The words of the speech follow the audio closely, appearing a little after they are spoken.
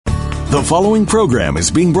The following program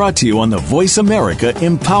is being brought to you on the Voice America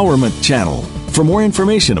Empowerment Channel. For more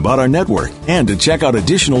information about our network and to check out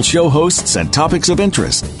additional show hosts and topics of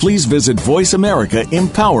interest, please visit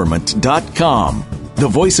voiceamericaempowerment.com. The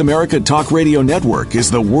Voice America Talk Radio Network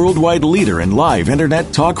is the worldwide leader in live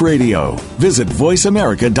Internet talk radio. Visit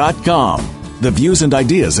voiceamerica.com. The views and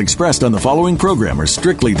ideas expressed on the following program are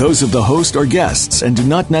strictly those of the host or guests and do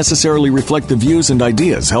not necessarily reflect the views and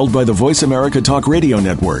ideas held by the Voice America Talk Radio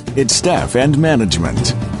Network, its staff, and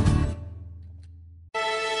management.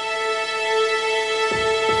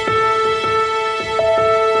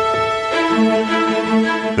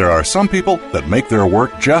 There are some people that make their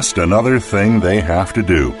work just another thing they have to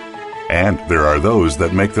do. And there are those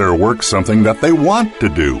that make their work something that they want to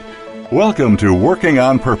do. Welcome to Working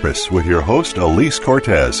on Purpose with your host, Elise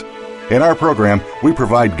Cortez. In our program, we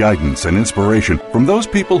provide guidance and inspiration from those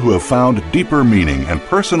people who have found deeper meaning and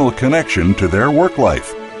personal connection to their work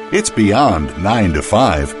life. It's beyond 9 to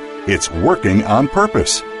 5. It's working on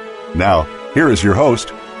purpose. Now, here is your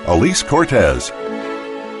host, Elise Cortez.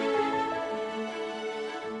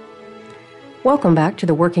 Welcome back to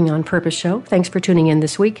the Working on Purpose show. Thanks for tuning in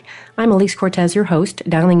this week. I'm Elise Cortez, your host,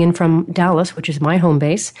 dialing in from Dallas, which is my home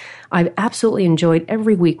base. I've absolutely enjoyed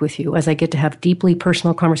every week with you as I get to have deeply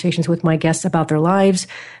personal conversations with my guests about their lives,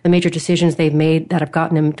 the major decisions they've made that have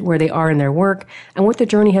gotten them to where they are in their work, and what the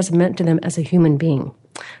journey has meant to them as a human being.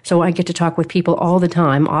 So I get to talk with people all the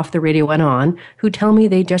time, off the radio and on, who tell me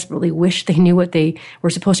they desperately wish they knew what they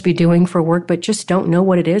were supposed to be doing for work, but just don't know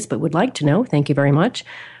what it is, but would like to know. Thank you very much.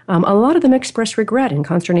 A lot of them express regret and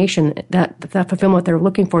consternation that fulfillment they're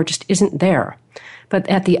looking for just isn't there. But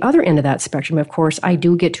at the other end of that spectrum, of course, I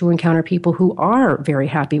do get to encounter people who are very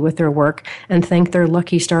happy with their work and thank their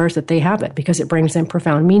lucky stars that they have it because it brings them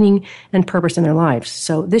profound meaning and purpose in their lives.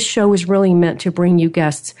 So this show is really meant to bring you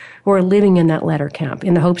guests who are living in that latter camp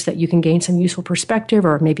in the hopes that you can gain some useful perspective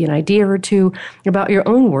or maybe an idea or two about your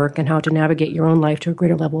own work and how to navigate your own life to a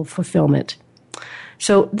greater level of fulfillment.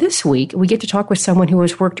 So this week, we get to talk with someone who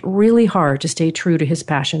has worked really hard to stay true to his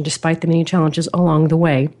passion despite the many challenges along the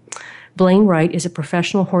way. Blaine Wright is a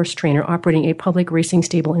professional horse trainer operating a public racing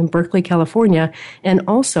stable in Berkeley, California, and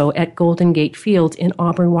also at Golden Gate Fields in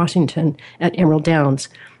Auburn, Washington at Emerald Downs.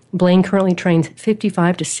 Blaine currently trains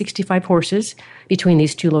 55 to 65 horses between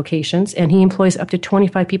these two locations, and he employs up to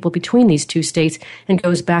 25 people between these two states and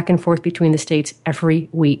goes back and forth between the states every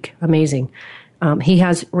week. Amazing. He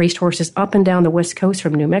has raced horses up and down the West Coast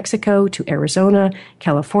from New Mexico to Arizona,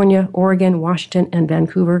 California, Oregon, Washington, and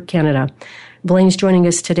Vancouver, Canada. Blaine's joining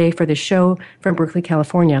us today for the show from Berkeley,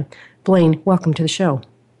 California. Blaine, welcome to the show.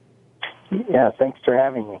 Yeah, thanks for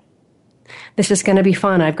having me. This is going to be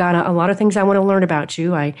fun. I've got a lot of things I want to learn about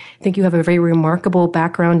you. I think you have a very remarkable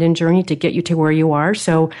background and journey to get you to where you are.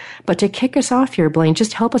 But to kick us off here, Blaine,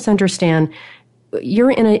 just help us understand.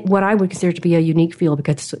 You're in what I would consider to be a unique field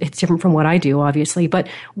because it's different from what I do, obviously. But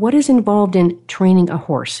what is involved in training a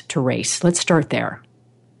horse to race? Let's start there.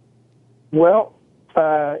 Well,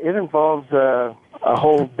 it involves a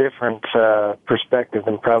whole different perspective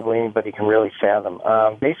than probably anybody can really fathom.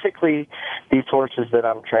 Basically, these horses that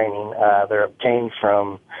I'm training, they're obtained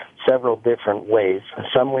from several different ways.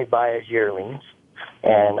 Some we buy as yearlings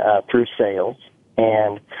and through sales,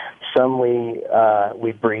 and some we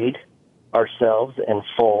breed ourselves in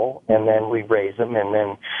full, and then we raise them, and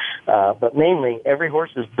then, but mainly every horse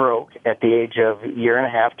is broke at the age of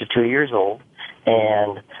 1.5 to 2 years old,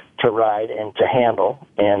 and to ride and to handle,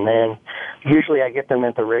 and then usually I get them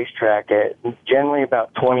at the racetrack at generally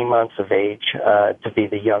about 20 months of age to be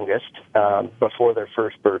the youngest before their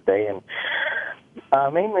first birthday, and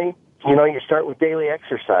mainly, you start with daily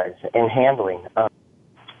exercise and handling.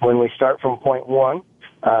 When we start from point one,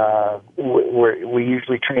 we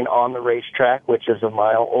usually train on the racetrack, which is a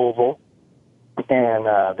mile oval, and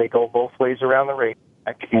they go both ways around the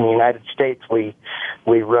racetrack. In the United States, we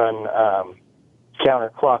run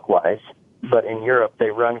counterclockwise, but in Europe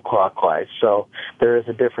they run clockwise, so there is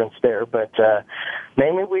a difference there. But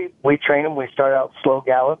mainly we train them. We start out slow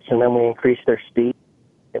gallops, and then we increase their speed,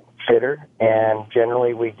 get fitter, and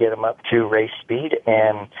generally we get them up to race speed,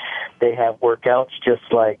 and they have workouts just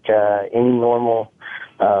like any normal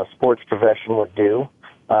sports profession would do.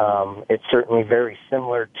 It's certainly very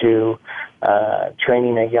similar to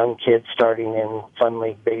training a young kid starting in Fun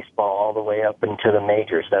League baseball all the way up into the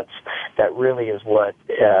majors. That really is what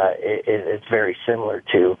it's very similar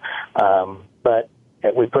to. But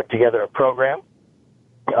we put together a program,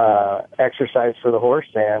 exercise for the horse,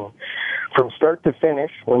 and from start to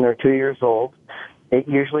finish, when they're 2 years old, it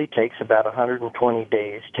usually takes about 120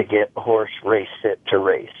 days to get a horse race fit to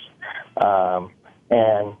race.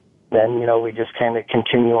 And then, we just kind of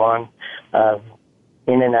continue on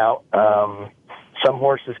in and out. Some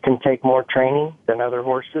horses can take more training than other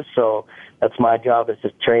horses, so that's my job as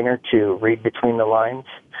a trainer to read between the lines.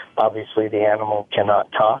 Obviously, the animal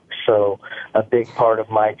cannot talk, so a big part of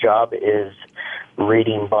my job is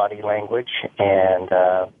reading body language and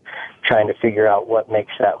trying to figure out what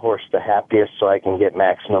makes that horse the happiest so I can get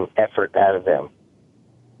maximum effort out of them.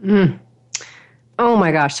 Oh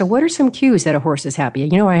my gosh. So what are some cues that a horse is happy?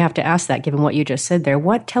 You know, I have to ask that given what you just said there.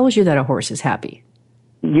 What tells you that a horse is happy?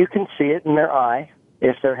 You can see it in their eye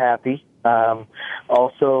if they're happy.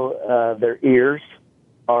 Also, their ears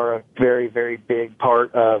are a very, very big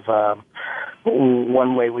part of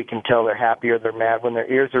one way we can tell they're happy or they're mad. When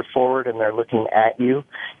their ears are forward and they're looking at you,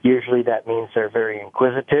 usually that means they're very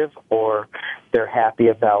inquisitive or they're happy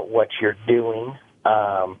about what you're doing.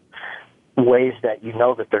 Ways that you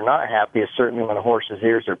know that they're not happy is certainly when a horse's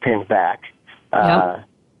ears are pinned back. Yep.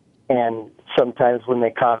 And sometimes when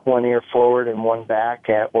they cock one ear forward and one back,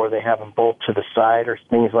 or they have them both to the side or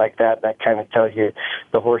things like that, that kind of tells you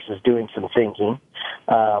the horse is doing some thinking.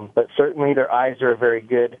 But certainly their eyes are a very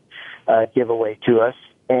good giveaway to us,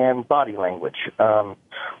 and body language.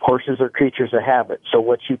 Horses are creatures of habit, so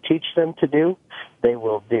what you teach them to do, they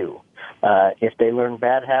will do. If they learn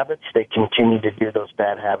bad habits, they continue to do those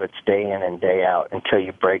bad habits day in and day out until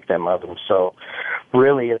you break them of them. So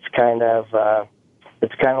really it's kind of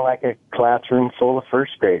like a classroom full of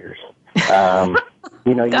first graders. You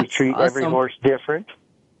treat awesome. Every horse different,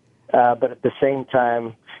 but at the same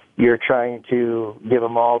time, you're trying to give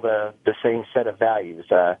them all the same set of values.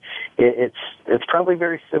 It's probably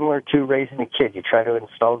very similar to raising a kid. You try to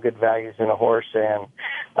install good values in a horse, and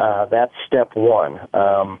that's step one.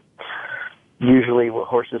 Usually,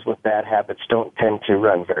 horses with bad habits don't tend to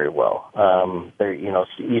run very well.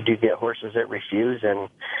 You do get horses that refuse, and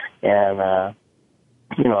a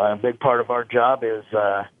big part of our job is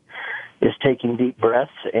taking deep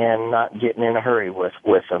breaths and not getting in a hurry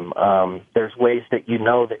with them. There's ways that you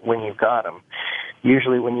know that when you've got them.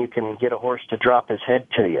 Usually when you can get a horse to drop his head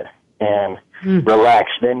to you and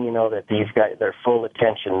relax, then you know that you've got their full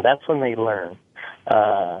attention. That's when they learn.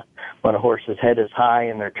 When a horse's head is high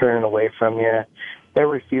and they're turning away from you, they're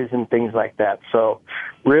refusing, things like that. So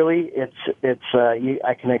really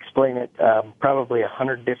I can explain it probably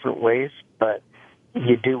 100 different ways, but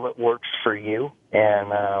you do what works for you,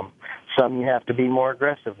 and some you have to be more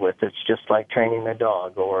aggressive with. It's just like training a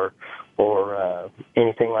dog or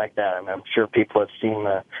anything like that. I mean, I'm sure people have seen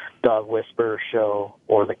the Dog Whisperer show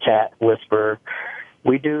or the Cat Whisperer.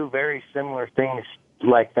 We do very similar things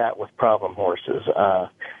like that with problem horses,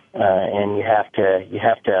 and you have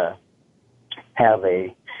to have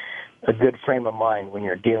a good frame of mind when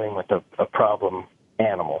you're dealing with a problem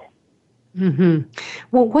animal. Mm-hmm.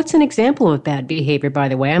 Well, what's an example of bad behavior, by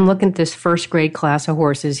the way? I'm looking at this first grade class of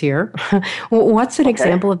horses here. What's an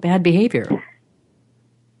example of bad behavior?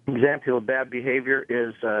 Example of bad behavior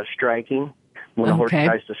is striking, when a horse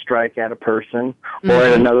tries to strike at a person or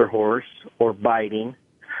at another horse, or biting.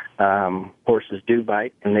 Horses do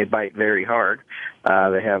bite, and they bite very hard.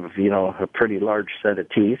 They have, a pretty large set of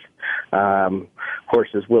teeth.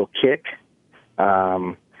 Horses will kick.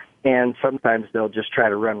 And sometimes they'll just try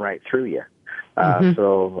to run right through you.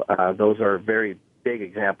 So those are very big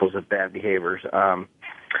examples of bad behaviors.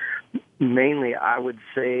 Mainly, I would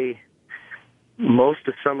say most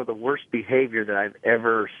of some of the worst behavior that I've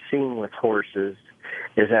ever seen with horses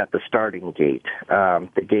is at the starting gate,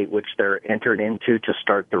 the gate which they're entered into to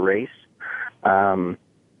start the race.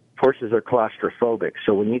 Horses are claustrophobic,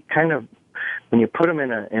 so when you put them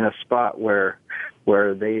in a spot where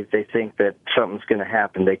they think that something's going to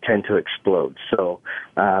happen, they tend to explode. So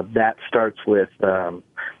that starts with the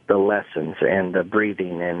lessons and the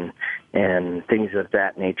breathing and things of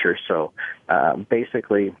that nature. So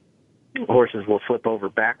basically, horses will flip over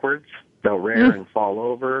backwards. They'll rear and fall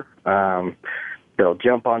over. They'll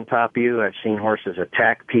jump on top of you. I've seen horses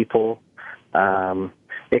attack people.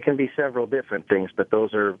 It can be several different things, but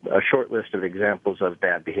those are a short list of examples of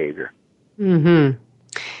bad behavior. Mm-hmm.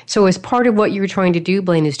 So as part of what you're trying to do,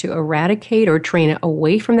 Blaine, is to eradicate or train it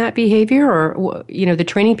away from that behavior? Or, the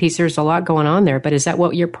training piece, there's a lot going on there, but is that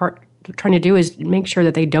what you're trying to do, is make sure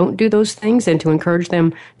that they don't do those things and to encourage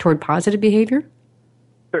them toward positive behavior?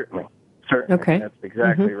 Certainly. Okay. That's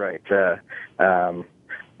exactly right.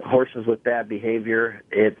 Horses with bad behavior,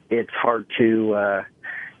 it's hard to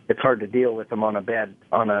deal with them on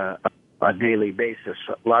a daily basis.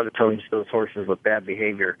 A lot of times those horses with bad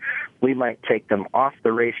behavior, we might take them off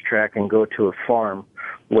the racetrack and go to a farm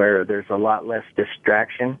where there's a lot less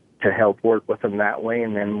distraction to help work with them that way.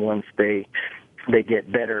 And then once they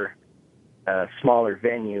get better a smaller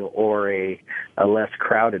venue or a less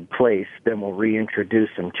crowded place, then we'll reintroduce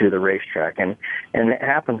them to the racetrack. And it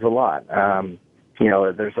happens a lot.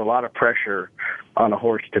 There's a lot of pressure on a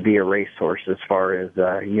horse to be a racehorse as far as,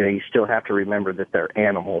 you still have to remember that they're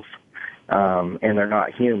animals, and they're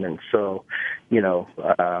not humans. So,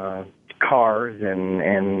 cars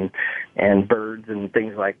and birds and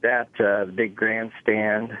things like that, the big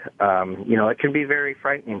grandstand, it can be very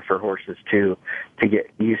frightening for horses to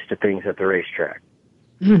get used to things at the racetrack.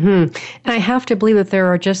 Mm-hmm. And I have to believe that there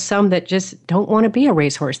are just some that just don't want to be a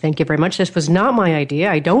racehorse. Thank you very much. This was not my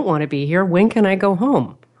idea. I don't want to be here. When can I go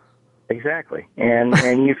home? Exactly. And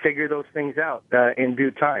you figure those things out in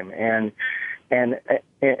due time. And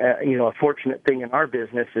a fortunate thing in our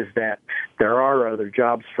business is that there are other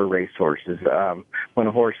jobs for racehorses. When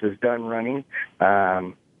a horse is done running,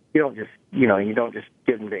 you don't just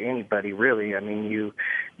give them to anybody, really. I mean,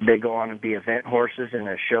 they go on and be event horses in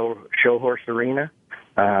a show horse arena.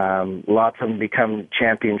 Lots of them become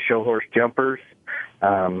champion show horse jumpers.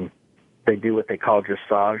 They do what they call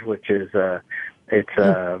dressage, which is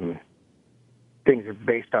things are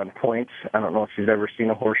based on points. I don't know if you've ever seen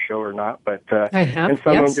a horse show or not, but I have, and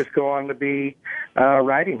some yes. of them just go on to be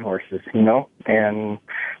riding horses, and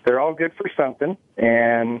they're all good for something.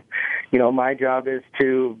 And my job is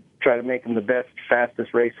to try to make them the best,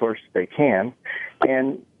 fastest racehorse they can,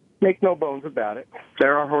 and make no bones about it.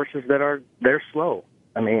 There are horses they're slow.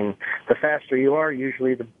 I mean, the faster you are,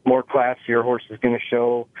 usually the more class your horse is going to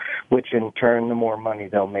show, which in turn, the more money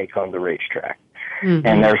they'll make on the racetrack. Mm-hmm.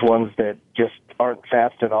 And there's ones that just aren't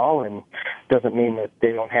fast at all, and doesn't mean that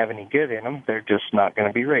they don't have any good in them. They're just not going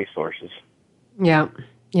to be racehorses. Yeah.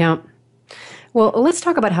 Well, let's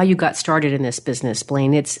talk about how you got started in this business,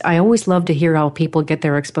 Blaine. I always love to hear how people get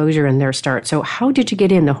their exposure and their start. So how did you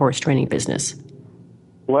get in the horse training business?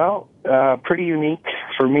 Well, pretty unique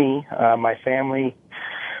for me. My family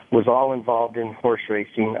was all involved in horse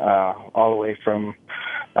racing, all the way from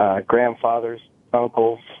grandfathers,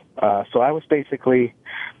 uncles. So I was basically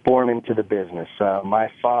born into the business. My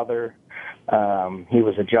father, he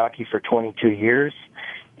was a jockey for 22 years,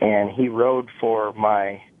 and he rode for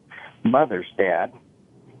my mother's dad.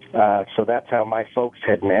 So that's how my folks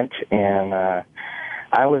had met. And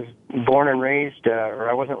I was born and raised, or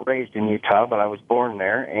I wasn't raised in Utah, but I was born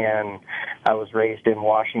there, and I was raised in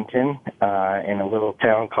Washington, in a little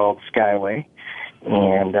town called Skyway.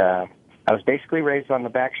 And I was basically raised on the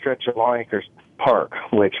backstretch of Longacres Park,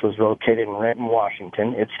 which was located in Renton,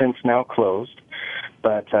 Washington. It's since now closed,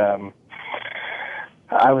 but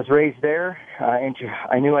I was raised there.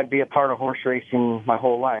 I knew I'd be a part of horse racing my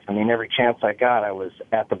whole life. I mean, every chance I got, I was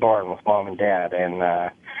at the barn with Mom and Dad, and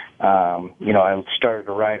I started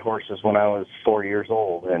to ride horses when I was 4 years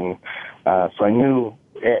old, and so I knew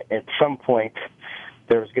at some point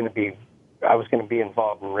I was going to be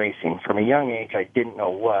involved in racing. From a young age, I didn't know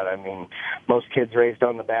what. I mean, most kids raised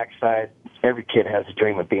on the backside, every kid has a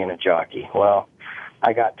dream of being a jockey. Well,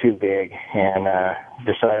 I got too big and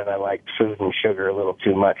decided I liked food and sugar a little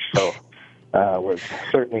too much, so was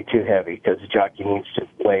certainly too heavy, because a jockey needs to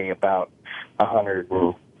weigh about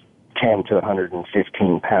 110 to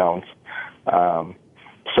 115 pounds.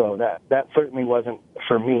 So that certainly wasn't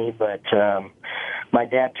for me, but my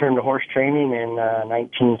dad turned to horse training in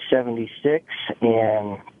 1976,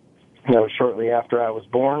 and shortly after I was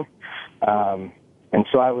born. And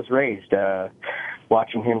so I was raised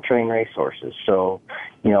watching him train racehorses. So,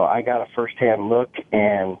 I got a first-hand look,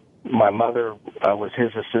 and my mother was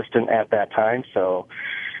his assistant at that time. So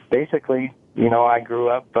basically, I grew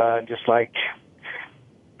up just like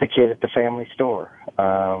the kid at the family store.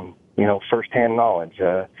 First-hand knowledge.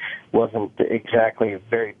 Wasn't exactly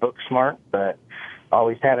very book smart, but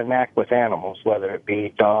always had a knack with animals, whether it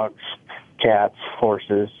be dogs, cats,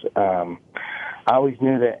 horses. I always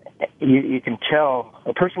knew that you can tell,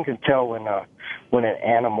 a person can tell when an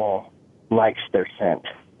animal likes their scent.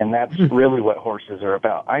 And that's really what horses are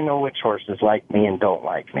about. I know which horses like me and don't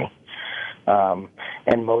like me.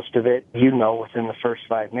 And most of it, within the first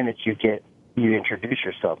 5 minutes, you introduce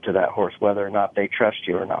yourself to that horse, whether or not they trust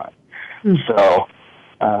you or not. So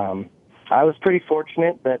I was pretty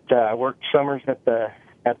fortunate that I worked summers at the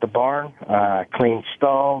barn, cleaned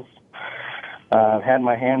stalls, had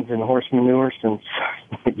my hands in horse manure since,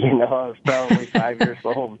 I was probably 5 years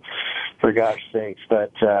old, for gosh sakes.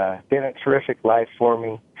 But been a terrific life for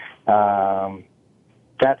me.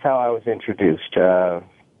 That's how I was introduced.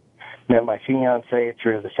 Met my fiance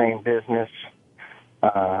through the same business.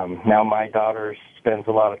 Now my daughter spends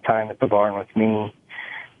a lot of time at the barn with me.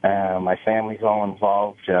 My family's all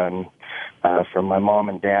involved, from my mom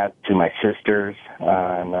and dad to my sisters,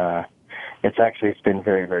 and it's been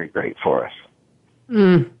very, very great for us.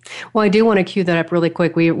 Well, I do want to cue that up really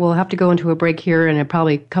quick. We'll have to go into a break here in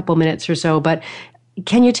probably a couple minutes or so, but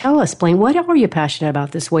can you tell us, Blaine, what are you passionate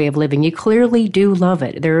about this way of living? You clearly do love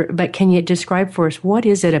it, but can you describe for us, what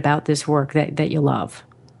is it about this work that you love?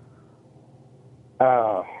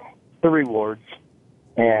 The rewards.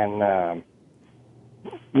 And,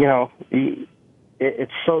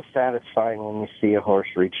 it's so satisfying when you see a horse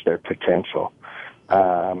reach their potential.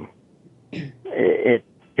 It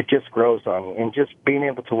just grows on you. And just being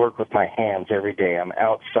able to work with my hands every day. I'm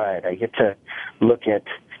outside. I get to look at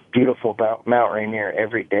beautiful Mount Rainier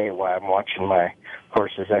every day while I'm watching my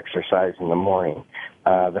horses exercise in the morning.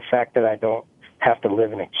 The fact that I don't have to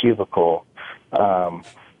live in a cubicle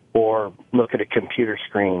or look at a computer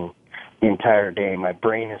screen the entire day. My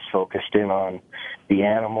brain is focused in on the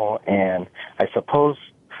animal, and I suppose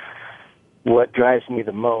what drives me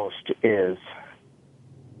the most is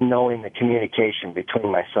knowing the communication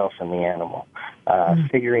between myself and the animal,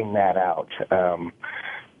 figuring that out.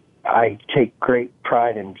 I take great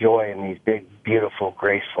pride and joy in these big, beautiful,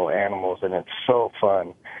 graceful animals, and it's so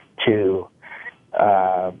fun to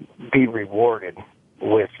be rewarded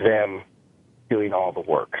with them doing all the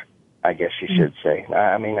work, I guess you should say.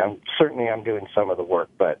 I mean, I'm doing some of the work,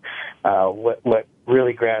 but what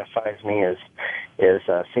really gratifies me is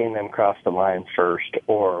seeing them cross the line first,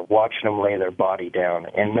 or watching them lay their body down,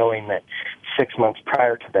 and knowing that 6 months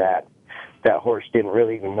prior to that horse didn't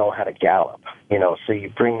really even know how to gallop. So you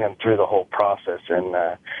bring them through the whole process, and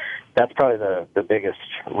that's probably the biggest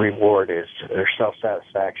reward or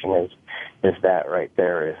self-satisfaction is that right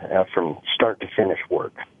there, from start to finish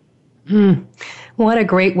work. What a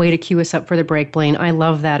great way to cue us up for the break, Blaine. I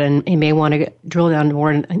love that, and you may want to drill down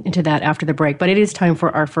more into that after the break. But it is time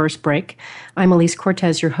for our first break. I'm Elise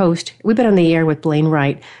Cortez, your host. We've been on the air with Blaine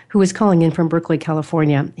Wright, who is calling in from Berkeley,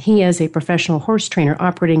 California. He is a professional horse trainer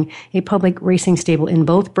operating a public racing stable in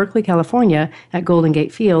both Berkeley, California at Golden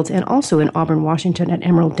Gate Fields and also in Auburn, Washington at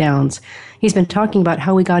Emerald Downs. He's been talking about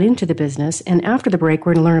how he got into the business, and after the break,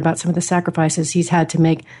 we're going to learn about some of the sacrifices he's had to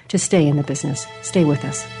make to stay in the business. Stay with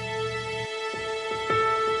us.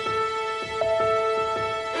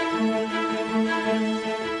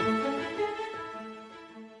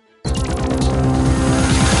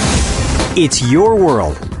 It's your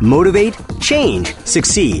world. Motivate, change,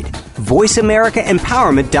 succeed.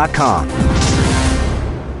 VoiceAmericaEmpowerment.com.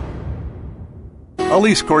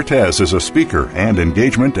 Elise Cortez is a speaker and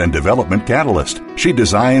engagement and development catalyst. She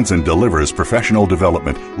designs and delivers professional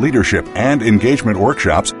development, leadership, and engagement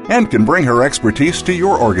workshops and can bring her expertise to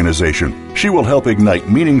your organization. She will help ignite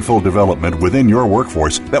meaningful development within your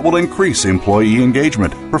workforce that will increase employee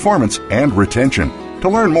engagement, performance, and retention. To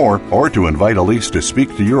learn more or to invite Elise to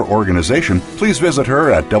speak to your organization, please visit her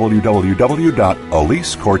at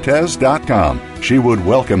www.elisecortez.com. She would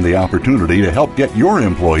welcome the opportunity to help get your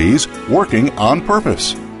employees working on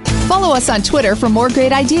purpose. Follow us on Twitter for more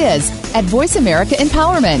great ideas at Voice America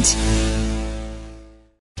Empowerment.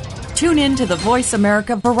 Tune in to the Voice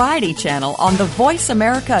America Variety channel on the Voice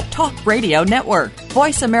America Talk Radio Network.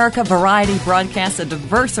 Voice America Variety broadcasts a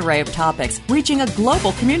diverse array of topics, reaching a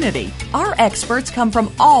global community. Our experts come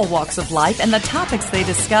from all walks of life, and the topics they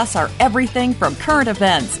discuss are everything from current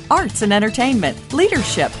events, arts and entertainment,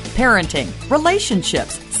 leadership, parenting,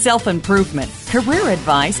 relationships, self-improvement, career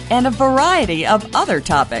advice, and a variety of other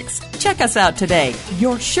topics. Check us out today.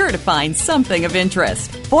 You're sure to find something of interest.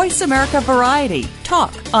 Voice America Variety.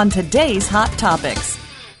 Talk on today's hot topics.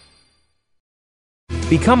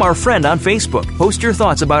 Become our friend on Facebook. Post your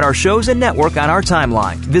thoughts about our shows and network on our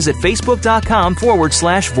timeline. Visit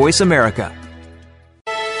Facebook.com/Voice America.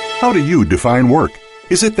 How do you define work?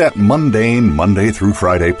 Is it that mundane Monday through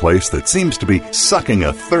Friday place that seems to be sucking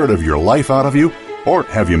a third of your life out of you? Or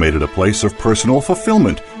have you made it a place of personal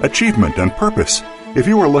fulfillment, achievement, and purpose? If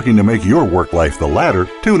you are looking to make your work life the latter,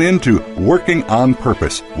 tune in to Working on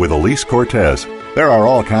Purpose with Elise Cortez. There are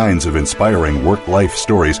all kinds of inspiring work-life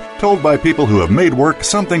stories told by people who have made work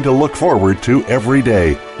something to look forward to every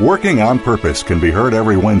day. Working on Purpose can be heard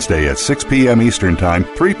every Wednesday at 6 p.m. Eastern Time,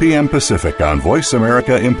 3 p.m. Pacific on Voice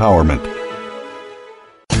America Empowerment.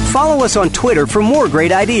 Follow us on Twitter for more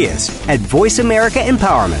great ideas at Voice America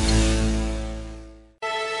Empowerment.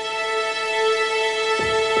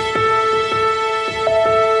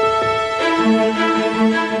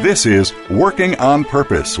 This is Working on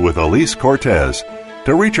Purpose with Elise Cortez.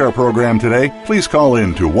 To reach our program today, please call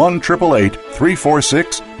in to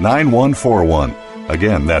 1-888-346-9141.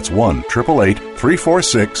 Again, that's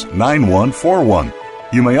 1-888-346-9141.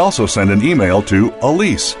 You may also send an email to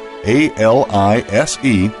Elise,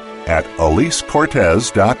 A-L-I-S-E, at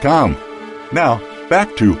EliseCortez.com. Now,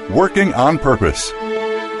 back to Working on Purpose.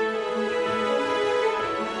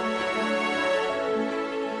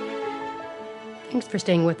 Thanks for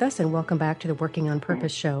staying with us, and welcome back to the Working on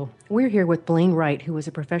Purpose show. We're here with Blaine Wright, who is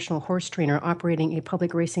a professional horse trainer operating a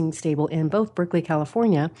public racing stable in both Berkeley,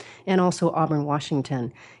 California, and also Auburn,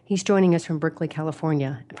 Washington. He's joining us from Berkeley,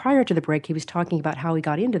 California. Prior to the break, he was talking about how he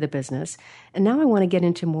got into the business, and now I want to get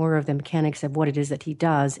into more of the mechanics of what it is that he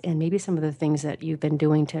does, and maybe some of the things that you've been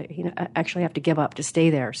doing to actually have to give up to stay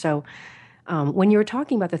there. So when you were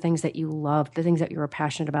talking about the things that you loved, the things that you were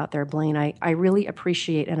passionate about there, Blaine, I really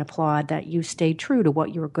appreciate and applaud that you stayed true to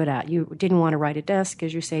what you were good at. You didn't want to ride a desk,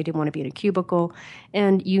 as you say, didn't want to be in a cubicle,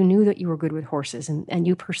 and you knew that you were good with horses, and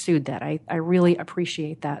you pursued that. I really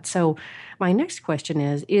appreciate that. So my next question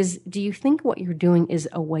is do you think what you're doing is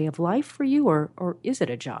a way of life for you, or is it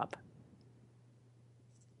a job?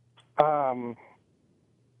 I'd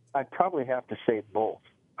probably have to say both.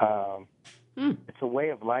 It's a way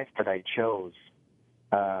of life that I chose,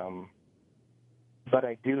 but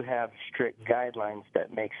I do have strict guidelines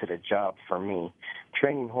that makes it a job for me.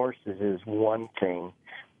 Training horses is one thing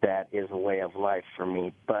that is a way of life for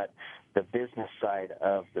me, but the business side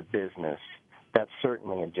of the business, that's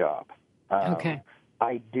certainly a job. Okay.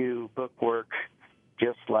 I do book work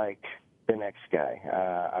just like the next guy.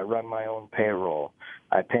 I run my own payroll.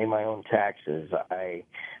 I pay my own taxes. I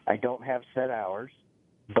don't have set hours,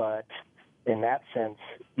 but in that sense,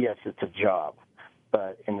 yes, it's a job,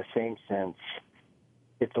 but in the same sense,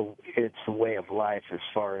 it's a way of life. As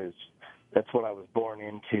far as that's what I was born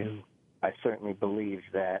into. I certainly believe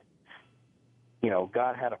that,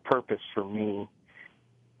 God had a purpose for me.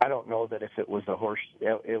 I don't know that if it was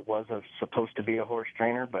supposed to be a horse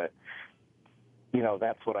trainer, but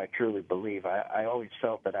that's what I truly believe. I always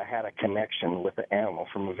felt that I had a connection with the animal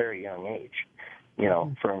from a very young age.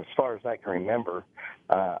 From as far as I can remember,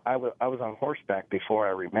 I was on horseback before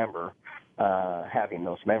I remember having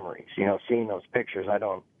those memories. Seeing those pictures, I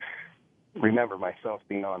don't remember myself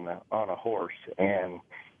being on a horse. And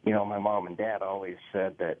my mom and dad always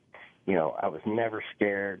said that I was never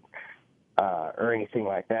scared or anything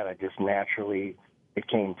like that. I just naturally it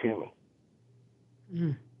came to me.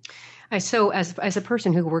 Mm. So as a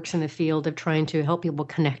person who works in the field of trying to help people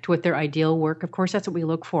connect with their ideal work, of course, that's what we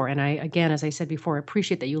look for. And I, again, as I said before,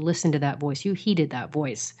 appreciate that you listened to that voice. You heeded that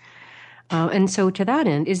voice. And so to that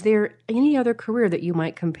end, is there any other career that you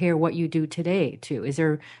might compare what you do today to? Is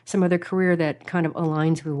there some other career that kind of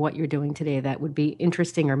aligns with what you're doing today that would be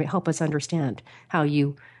interesting or help us understand how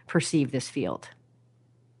you perceive this field?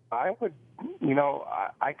 I would,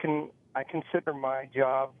 I consider my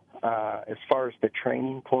job, as far as the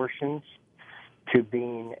training portions, to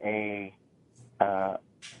being a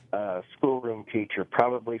schoolroom teacher,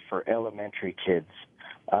 probably for elementary kids,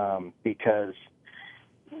 because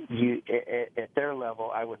at their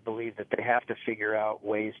level, I would believe that they have to figure out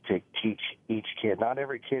ways to teach each kid. Not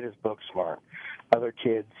every kid is book smart. Other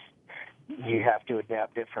kids, you have to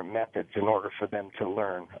adapt different methods in order for them to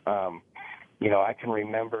learn. I can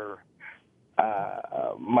remember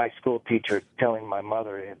my school teacher telling my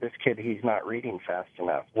mother, this kid, he's not reading fast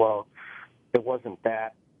enough. Well, it wasn't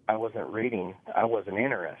that I wasn't reading. I wasn't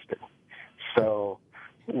interested. So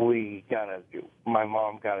my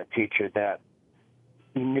mom got a teacher that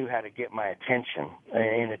knew how to get my attention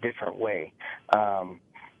in a different way.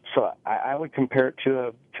 So I would compare it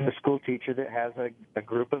to a school teacher that has a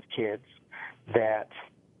group of kids that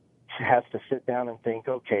has to sit down and think,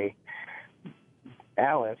 okay,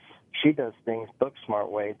 Alice, she does things book smart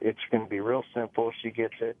way. It's going to be real simple. She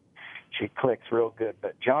gets it. She clicks real good.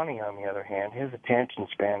 But Johnny, on the other hand, his attention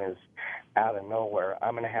span is out of nowhere.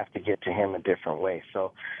 I'm going to have to get to him a different way.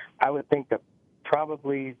 So I would think that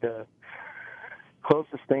probably the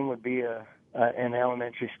closest thing would be an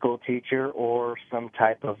elementary school teacher or some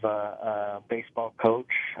type of baseball coach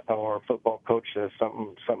or football coach,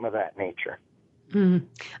 something of that nature.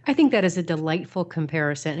 I think that is a delightful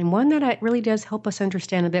comparison, and one that really does help us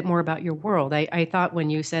understand a bit more about your world. I thought when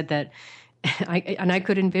you said that, I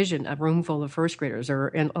could envision a room full of first graders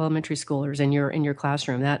or elementary schoolers in your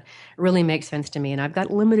classroom. That really makes sense to me. And I've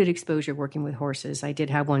got limited exposure working with horses. I did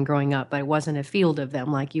have one growing up, but it wasn't a field of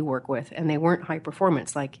them like you work with, and they weren't high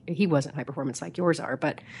performance he wasn't high performance like yours are.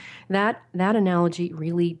 But that analogy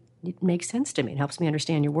really makes sense to me. It helps me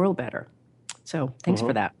understand your world better. So thanks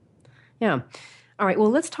for that. Yeah. All right,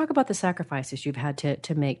 well, let's talk about the sacrifices you've had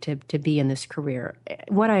to make to be in this career.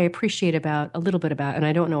 What I appreciate a little bit about, and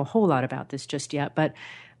I don't know a whole lot about this just yet, but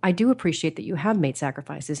I do appreciate that you have made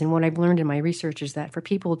sacrifices. And what I've learned in my research is that for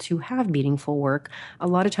people to have meaningful work, a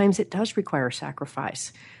lot of times it does require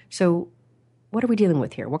sacrifice. So what are we dealing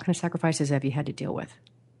with here? What kind of sacrifices have you had to deal with?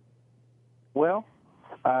 Well,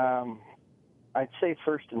 I'd say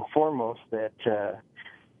first and foremost that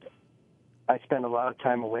I spend a lot of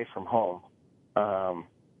time away from home,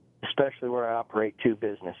 especially where I operate two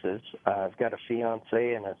businesses. I've got a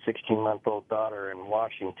fiance and a 16-month-old daughter in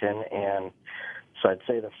Washington, and so I'd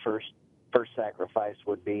say the first sacrifice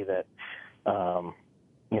would be that,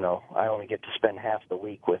 I only get to spend half the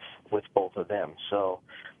week with both of them. So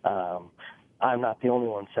I'm not the only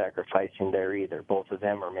one sacrificing there either. Both of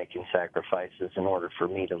them are making sacrifices in order for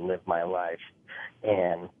me to live my life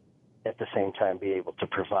and at the same time be able to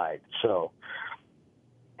provide. So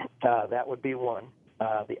that would be one.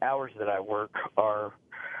 The hours that I work are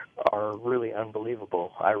really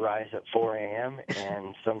unbelievable. I rise at 4 a.m.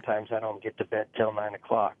 and sometimes I don't get to bed till 9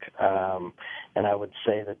 o'clock. And I would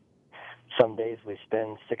say that some days we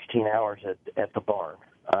spend 16 hours at the barn.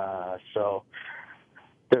 So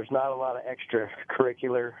there's not a lot of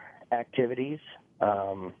extracurricular activities.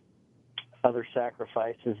 Other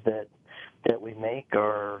sacrifices that we make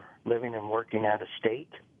are living and working out of state.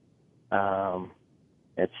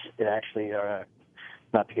 It actually,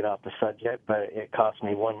 not to get off the subject, but it cost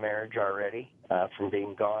me one marriage already from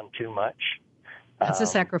being gone too much. That's a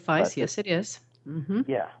sacrifice. Yes, it is. Mm-hmm.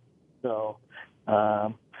 Yeah. So,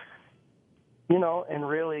 and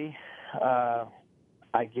really,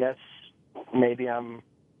 I guess maybe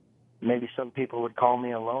some people would call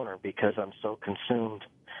me a loner because I'm so consumed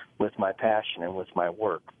with my passion and with my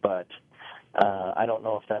work. But I don't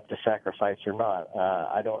know if that's a sacrifice or not.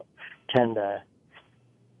 I don't tend to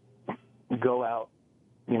go out.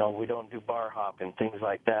 We don't do bar hop and things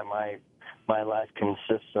like that. My life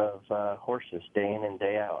consists of horses day in and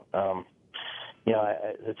day out.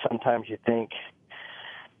 Sometimes you think,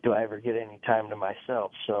 do I ever get any time to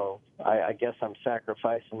myself? So I guess I'm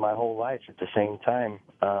sacrificing my whole life at the same time.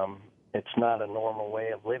 It's not a normal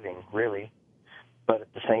way of living, really. But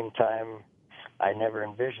at the same time, I never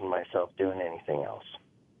envisioned myself doing anything else.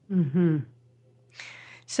 Mm-hmm.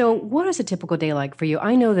 So what is a typical day like for you?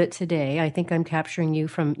 I know that today, I think I'm capturing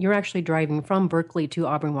you're actually driving from Berkeley to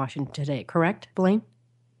Auburn, Washington today, correct, Blaine?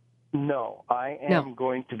 No, I am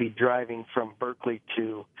going to be driving from Berkeley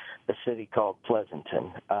to a city called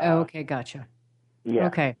Pleasanton. Okay, gotcha. Yeah.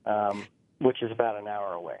 Okay. Which is about an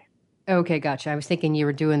hour away. Okay, gotcha. I was thinking you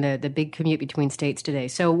were doing the big commute between states today.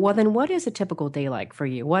 So, well, then what is a typical day like for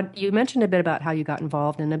you? You mentioned a bit about how you got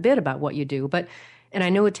involved and a bit about what you do, and I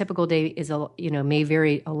know a typical day is may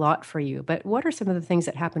vary a lot for you, but what are some of the things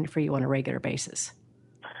that happen for you on a regular basis?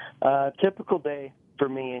 Typical day for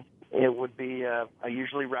me, it would be I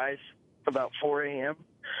usually rise about 4 a.m.,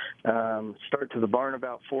 start to the barn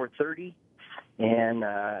about 4:30, and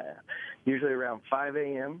usually around 5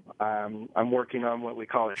 a.m. I'm working on what we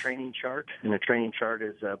call a training chart, and a training chart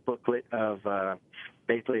is a booklet of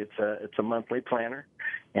basically it's a monthly planner,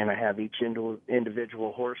 and I have each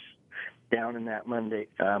individual horse down in that monthly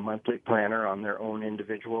planner on their own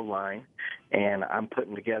individual line, and I'm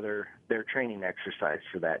putting together their training exercise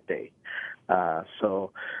for that day.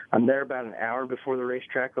 So I'm there about an hour before the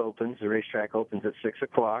racetrack opens. The racetrack opens at 6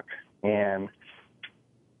 o'clock, and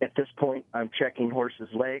at this point I'm checking horses'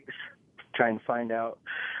 legs, trying to find out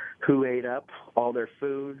who ate up all their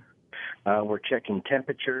food. We're checking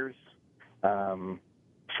temperatures.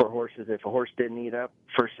 For horses, if a horse didn't eat up,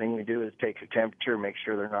 first thing we do is take the temperature, make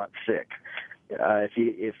sure they're not sick.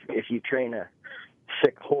 If you train a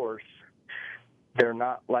sick horse, they're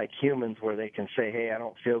not like humans where they can say, hey, I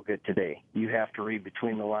don't feel good today. You have to read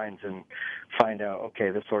between the lines and find out,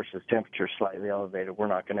 okay, this horse's temperature is slightly elevated. We're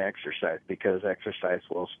not going to exercise because exercise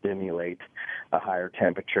will stimulate a higher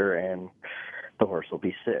temperature and the horse will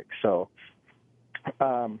be sick. So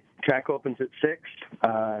track opens at 6.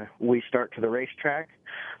 We start to the racetrack.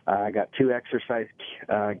 I got 2 exercise,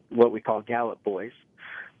 what we call gallop boys.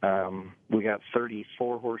 We got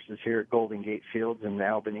 34 horses here at Golden Gate Fields in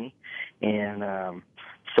Albany, and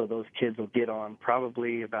so those kids will get on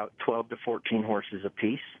probably about 12 to 14 horses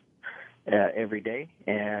apiece every day.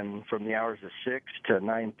 And from the hours of 6 to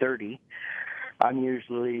 9:30, I'm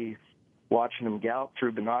usually watching them gallop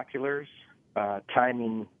through binoculars,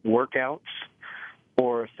 timing workouts,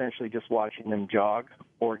 or essentially just watching them jog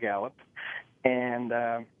or gallop. And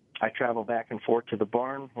I travel back and forth to the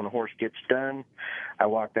barn. When a horse gets done, I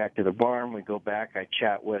walk back to the barn. We go back. I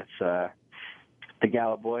chat with the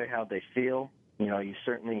gallop boy, how they feel. You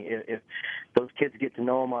certainly, if those kids get to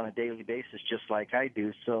know them on a daily basis just like I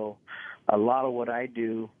do, so a lot of what I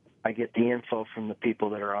do, I get the info from the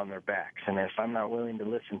people that are on their backs. And if I'm not willing to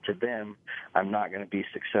listen to them, I'm not going to be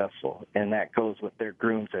successful. And that goes with their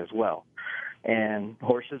grooms as well. And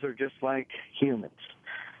horses are just like humans.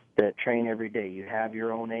 that train every day. You have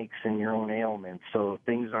your own aches and your own ailments, so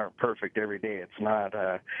things aren't perfect every day. It's not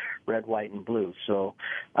red, white, and blue. So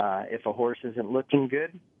if a horse isn't looking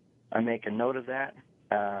good, I make a note of that.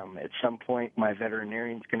 At some point, my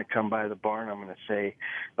veterinarian's going to come by the barn. I'm going to say,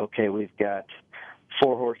 okay, we've got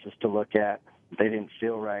 4 horses to look at. They didn't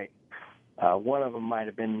feel right. One of them might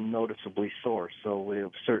have been noticeably sore, so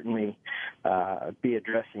we'll certainly be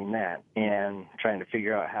addressing that and trying to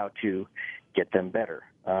figure out how to get them better.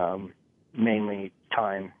 Mainly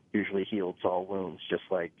time usually heals all wounds, just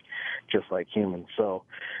like humans. So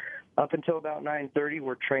up until about 9:30,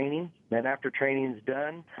 we're training. Then after training's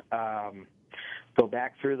done, go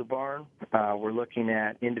back through the barn. We're looking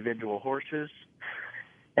at individual horses.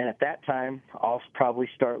 And at that time, I'll probably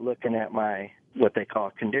start looking at my what they call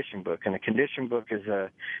a condition book. And a condition book is a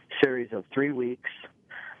series of 3 weeks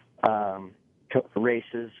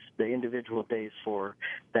races, the individual days for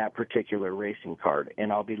that particular racing card.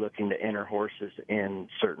 And I'll be looking to enter horses in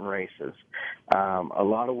certain races. A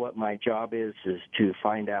lot of what my job is to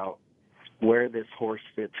find out where this horse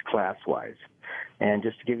fits class-wise. And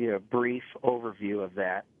just to give you a brief overview of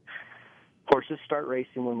that, horses start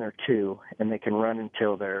racing when they're 2, and they can run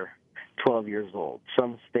until they're 12 years old.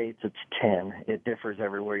 Some states it's 10. It differs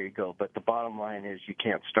everywhere you go. But the bottom line is you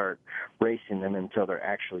can't start racing them until they're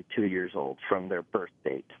actually 2 years old from their birth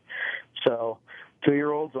date. So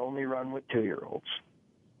 2-year-olds only run with 2-year-olds.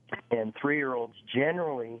 And 3-year-olds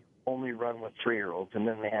generally only run with 3-year-olds. And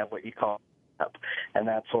then they have what you call up. And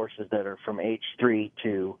that's horses that are from age 3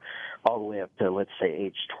 to all the way up to, let's say,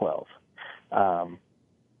 age 12.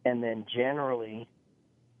 And then generally,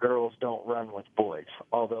 girls don't run with boys,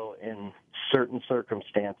 although in certain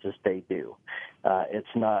circumstances they do. It's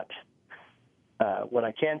not, what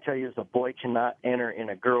I can tell you is a boy cannot enter in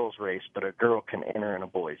a girl's race, but a girl can enter in a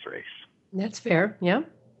boy's race. That's fair, yeah.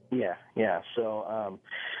 Yeah. So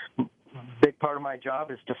big part of my job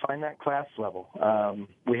is to find that class level.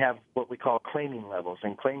 We have what we call claiming levels,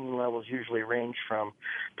 and claiming levels usually range from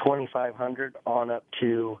 2,500 on up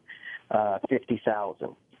to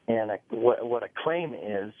 50,000. And what a claim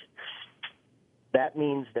is, that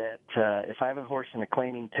means that if I have a horse in a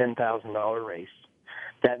claiming $10,000 race,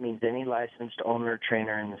 that means any licensed owner or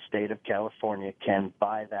trainer in the state of California can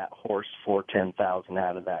buy that horse for $10,000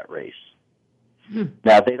 out of that race.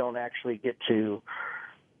 Now, they don't actually get to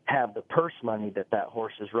have the purse money that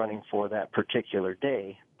horse is running for that particular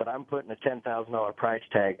day, but I'm putting a $10,000 price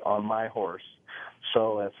tag on my horse.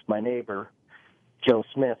 So if my neighbor, Joe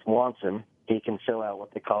Smith, wants him, he can fill out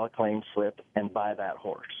what they call a claim slip and buy that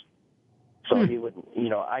horse. So he would,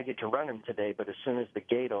 I get to run him today, but as soon as the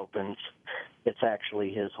gate opens, it's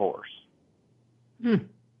actually his horse. Yeah,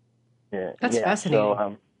 That's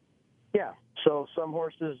fascinating. So some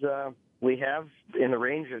horses we have in the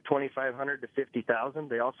range of 2,500 to 50,000.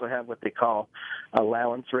 They also have what they call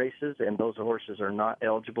allowance races, and those horses are not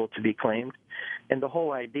eligible to be claimed. And the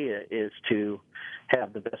whole idea is to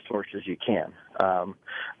have the best horses you can.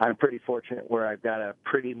 I'm pretty fortunate where I've got a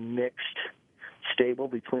pretty mixed stable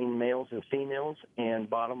between males and females and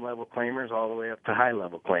bottom-level claimers all the way up to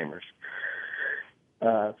high-level claimers.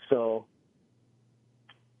 So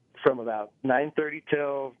from about 9:30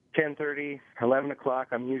 till 10:30, 11 o'clock,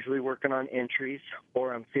 I'm usually working on entries,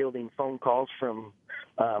 or I'm fielding phone calls from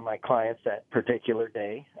my clients that particular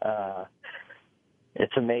day.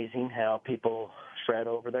 It's amazing how people fret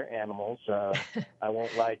over their animals. I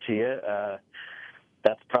won't lie to you.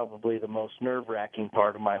 That's probably the most nerve-wracking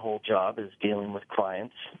part of my whole job is dealing with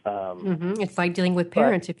clients. It's like dealing with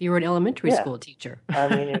parents if you were an elementary school teacher. I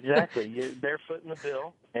mean, exactly. They're footing the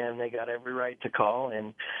bill, and they got every right to call.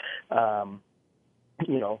 And,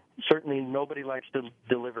 certainly nobody likes to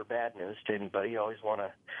deliver bad news to anybody. You always want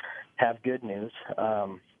to have good news.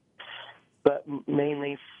 But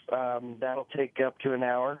mainly that'll take up to an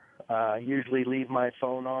hour. Usually leave my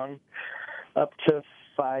phone on up to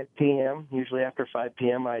 5 p.m. Usually after 5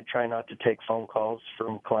 p.m., I try not to take phone calls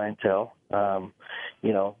from clientele.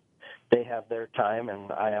 They have their time,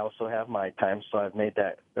 and I also have my time, so I've made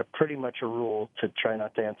that pretty much a rule to try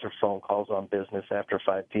not to answer phone calls on business after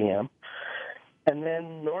 5 p.m. And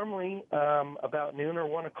then normally about noon or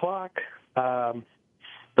 1 o'clock,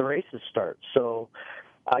 the races start. So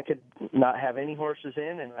I could not have any horses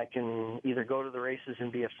in, and I can either go to the races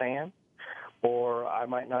and be a fan, or I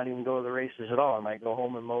might not even go to the races at all. I might go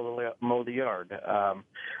home and mow the yard.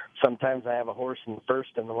 Sometimes I have a horse in the first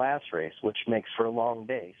and the last race, which makes for a long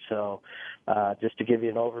day. So just to give you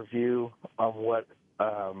an overview of what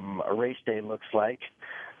a race day looks like,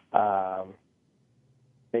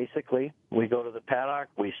 basically we go to the paddock,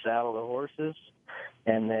 we saddle the horses,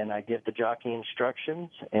 and then I give the jockey instructions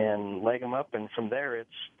and leg them up, and from there it's,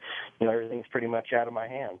 everything's pretty much out of my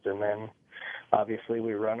hands. And then obviously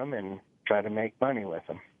we run them and try to make money with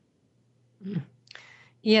them.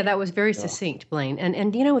 Yeah, that was very succinct, Blaine.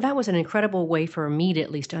 And that was an incredible way for me to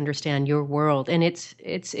at least understand your world. And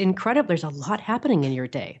it's incredible. There's a lot happening in your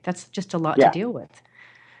day. That's just a lot to deal with.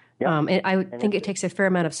 Yeah. And I think it takes a fair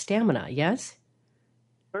amount of stamina, yes?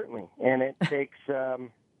 Certainly. And it takes,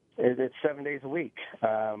 it's 7 days a week.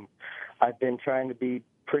 I've been trying to be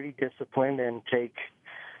pretty disciplined and take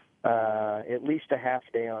at least a half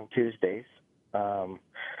day on Tuesdays.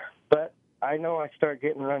 But I know I start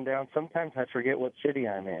getting run down. Sometimes I forget what city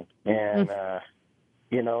I'm in. And,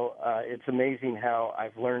 it's amazing how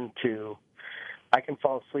I've learned I can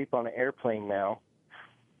fall asleep on an airplane now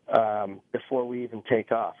before we even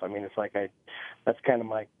take off. I mean, it's like that's kind of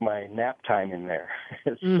my nap time in there.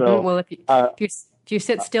 So, well, if you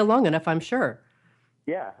sit still long enough, I'm sure.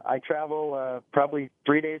 Yeah, I travel probably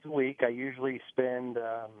 3 days a week. I usually spend,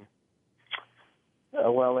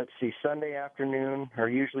 Sunday afternoon, or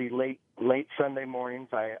usually late Sunday mornings,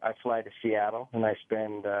 I fly to Seattle, and I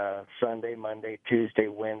spend Sunday, Monday, Tuesday,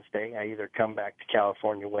 Wednesday. I either come back to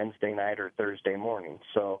California Wednesday night or Thursday morning.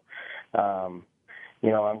 So, I'm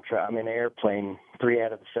in an airplane 3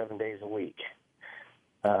 out of the 7 days a week.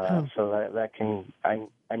 So that can, I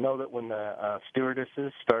know that when the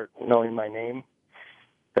stewardesses start knowing my name,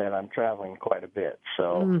 that I'm traveling quite a bit.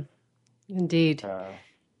 So, indeed.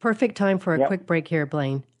 Perfect time for a quick break here,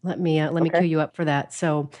 Blaine. Let me cue you up for that.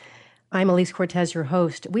 So I'm Elise Cortez, your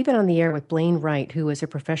host. We've been on the air with Blaine Wright, who is a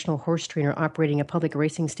professional horse trainer operating a public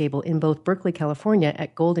racing stable in both Berkeley, California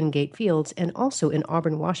at Golden Gate Fields and also in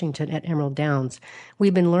Auburn, Washington at Emerald Downs.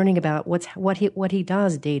 We've been learning about what he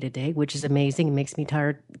does day to day, which is amazing. It makes me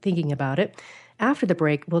tired thinking about it. After the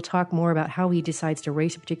break, we'll talk more about how he decides to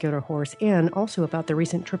race a particular horse and also about the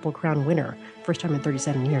recent Triple Crown winner, first time in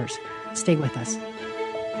 37 years. Stay with us.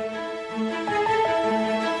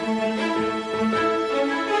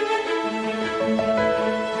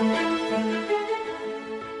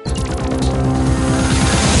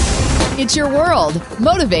 It's your world.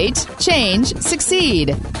 Motivate, change, succeed.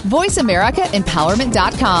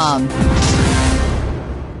 VoiceAmericaEmpowerment.com.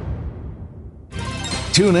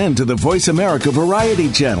 Tune in to the Voice America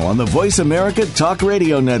Variety channel on the Voice America Talk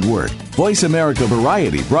Radio Network. Voice America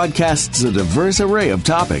Variety broadcasts a diverse array of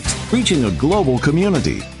topics, reaching a global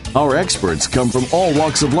community. Our experts come from all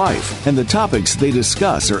walks of life, and the topics they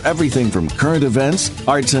discuss are everything from current events,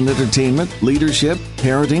 arts and entertainment, leadership,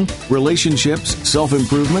 parenting, relationships,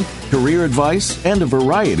 self-improvement, career advice, and a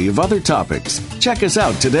variety of other topics. Check us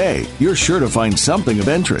out today. You're sure to find something of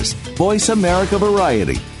interest. Voice America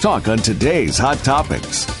Variety. Talk on today's hot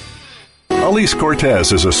topics. Elise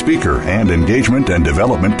Cortez is a speaker and engagement and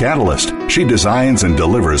development catalyst. She designs and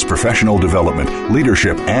delivers professional development,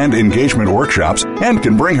 leadership, and engagement workshops and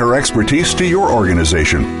can bring her expertise to your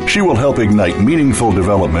organization. She will help ignite meaningful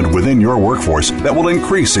development within your workforce that will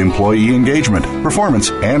increase employee engagement, performance,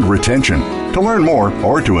 and retention. To learn more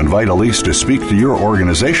or to invite Elise to speak to your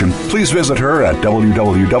organization, please visit her at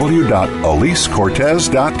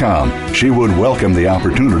www.elisecortez.com. She would welcome the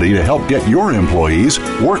opportunity to help get your employees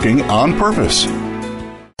working on purpose.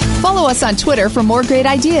 Follow us on Twitter for more great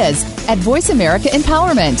ideas at Voice America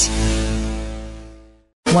Empowerment.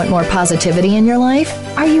 Want more positivity in your life?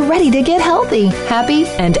 Are you ready to get healthy, happy,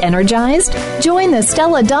 and energized? Join the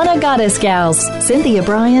Stella Donna Goddess Gals, Cynthia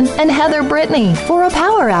Bryan and Heather Brittany, for a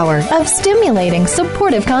power hour of stimulating,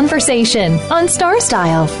 supportive conversation on Star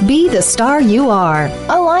Style. Be the star you are.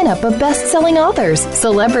 A lineup of best-selling authors,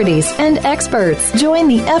 celebrities, and experts. Join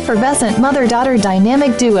the effervescent mother-daughter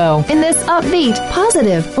dynamic duo in this upbeat,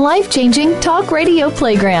 positive, life-changing talk radio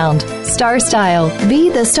playground. Star Style. Be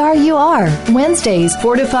the star you are. Wednesdays,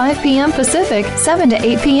 4 to 5 p.m. Pacific, 7 to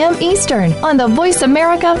 8 p.m. Eastern on the Voice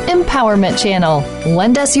America Empowerment Channel.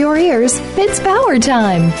 Lend us your ears. It's power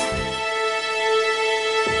time.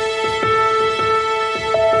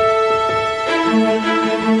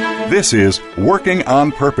 This is Working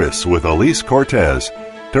on Purpose with Elise Cortez.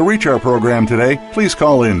 To reach our program today, please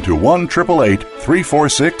call in to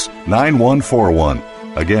 1-888-346-9141.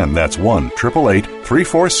 Again, that's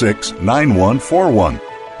 1-888-346-9141.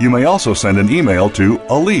 You may also send an email to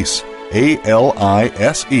Elise,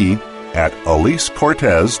 A-L-I-S-E, at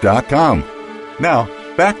EliseCortez.com. Now,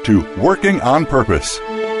 back to Working on Purpose.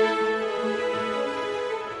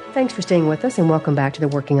 Thanks for staying with us, and welcome back to the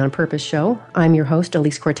Working on Purpose show. I'm your host,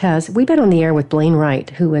 Elise Cortez. We've been on the air with Blaine Wright,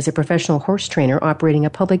 who is a professional horse trainer operating a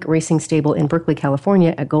public racing stable in Berkeley,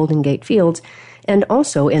 California at Golden Gate Fields, and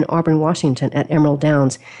also in Auburn, Washington at Emerald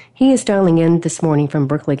Downs. He is dialing in this morning from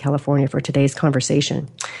Berkeley, California for today's conversation.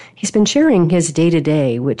 He's been sharing his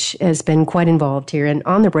day-to-day, which has been quite involved here, and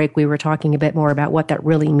on the break we were talking a bit more about what that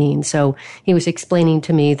really means. So he was explaining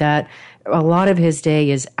to me that a lot of his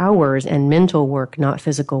day is hours and mental work, not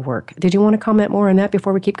physical work. Did you want to comment more on that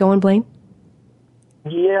before we keep going, Blaine?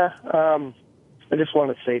 Yeah, I just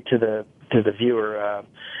want to say to the viewer,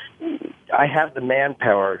 I have the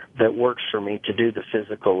manpower that works for me to do the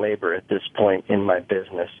physical labor at this point in my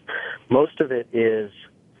business. Most of it is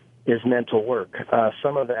mental work.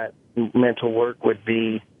 Some of that mental work would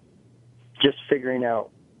be just figuring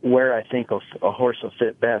out where I think a horse will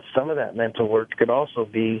fit best. Some of that mental work could also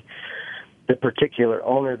be the particular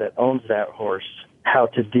owner that owns that horse, how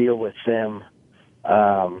to deal with them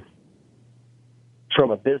from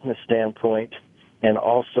a business standpoint. And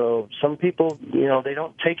also, some people, they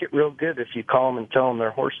don't take it real good if you call them and tell them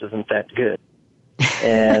their horse isn't that good.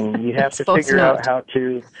 And you have to figure out how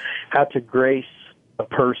to grace a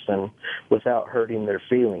person without hurting their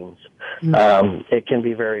feelings. Mm-hmm. It can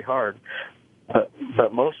be very hard.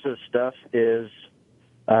 But most of the stuff is,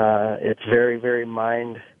 it's very, very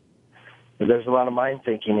there's a lot of mind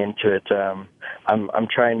thinking into it. I'm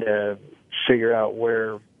trying to figure out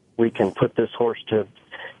where we can put this horse to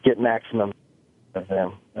get maximum of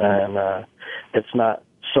them. And it's not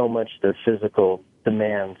so much the physical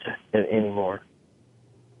demands anymore.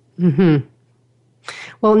 Mm-hmm.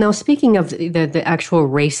 Well, now speaking of the actual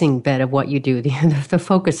racing bit of what you do, the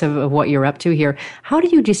focus of what you're up to here, how do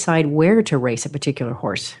you decide where to race a particular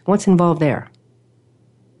horse? What's involved there?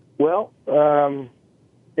 Well,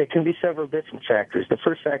 it can be several different factors. The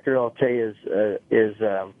first factor I'll tell you is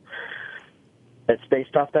it's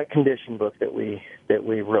based off that condition book that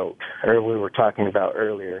we wrote, or we were talking about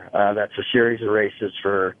earlier. That's a series of races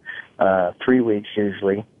for 3 weeks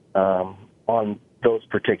usually on those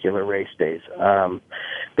particular race days.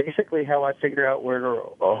 Basically, how I figure out where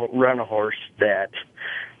to run a horse that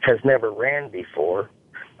has never ran before.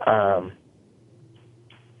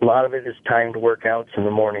 A lot of it is timed workouts in the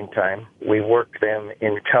morning time. We work them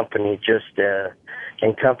in company,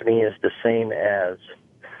 and company is the same as,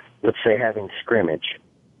 let's say, having scrimmage.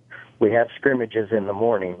 We have scrimmages in the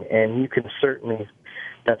morning, and you can certainly,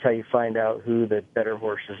 that's how you find out who the better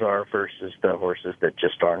horses are versus the horses that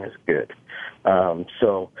just aren't as good.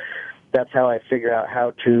 So that's how I figure out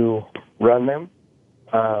how to run them.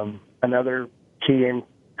 Another key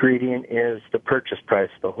ingredient is the purchase price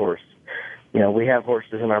of the horse. We have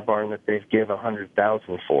horses in our barn that they've give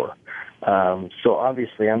 $100,000 for. So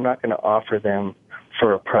obviously, I'm not going to offer them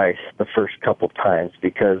for a price the first couple times,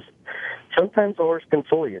 because sometimes the horse can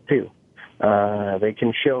fool you too. They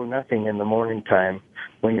can show nothing in the morning time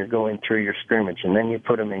when you're going through your scrimmage, and then you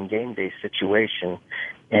put them in game day situation,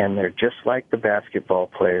 and they're just like the basketball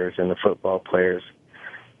players and the football players.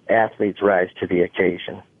 Athletes rise to the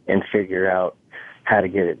occasion and figure out how to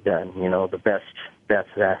get it done. The best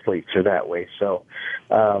athletes are that way. So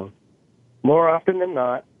more often than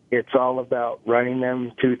not, it's all about running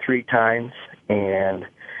them 2-3 times and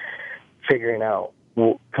figuring out,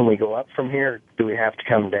 well, can we go up from here? Or do we have to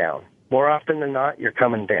come down? More often than not, you're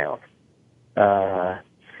coming down.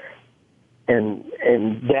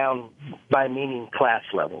 And down by meaning class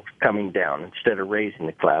level, coming down instead of raising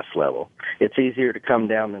the class level. It's easier to come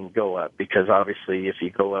down than go up, because obviously if you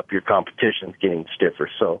go up, your competition's getting stiffer.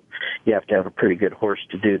 So you have to have a pretty good horse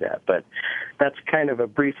to do that. But that's kind of a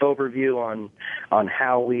brief overview on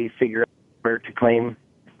how we figure out where to claim,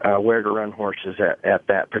 where to run horses at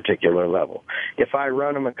that particular level. If I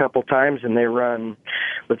run them a couple times and they run,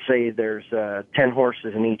 let's say there's 10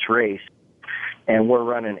 horses in each race, and we're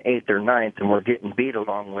running 8th or 9th and we're getting beat a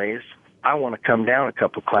long ways, I want to come down a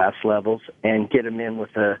couple class levels and get them in with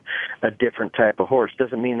a different type of horse.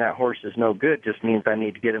 Doesn't mean that horse is no good, just means I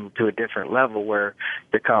need to get him to a different level where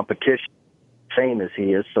the competition is the same as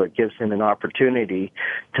he is, so it gives him an opportunity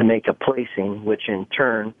to make a placing, which in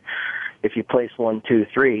turn, if you place 1, 2,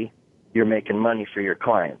 3, you're making money for your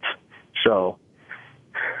clients. So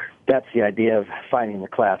that's the idea of finding the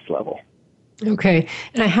class level. Okay.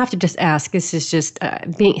 And I have to just ask, this is just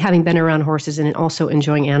having been around horses and also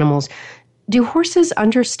enjoying animals. Do horses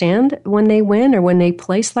understand when they win or when they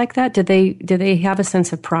place like that? Do they have a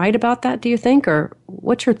sense of pride about that, do you think? Or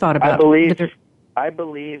what's your thought about it? I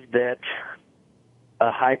believe that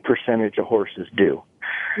a high percentage of horses do.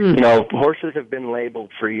 Horses have been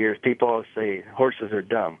labeled for years. People always say horses are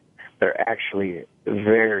dumb. They're actually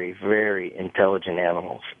very, very intelligent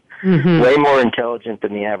animals. way more intelligent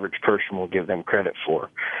than the average person will give them credit for.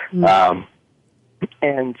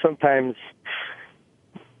 And sometimes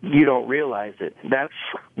you don't realize it. That's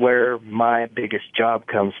where my biggest job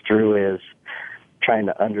comes through, is trying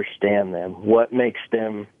to understand them. What makes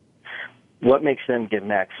them give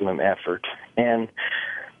maximum effort? And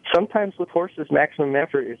sometimes with horses, maximum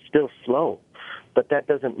effort is still slow, but that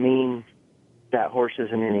doesn't mean that horse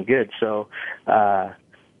isn't any good. So,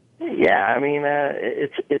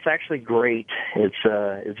 it's actually great.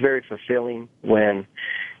 It's very fulfilling when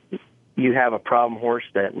you have a problem horse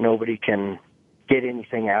that nobody can get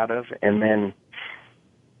anything out of, and then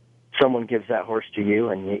someone gives that horse to you,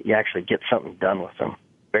 and you actually get something done with them.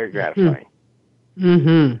 Very gratifying.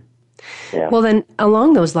 Mm-hmm. Yeah. Well, then,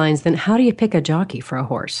 along those lines, then how do you pick a jockey for a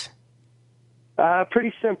horse?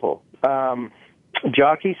 Pretty simple.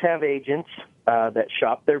 Jockeys have agents that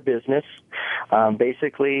shop their business.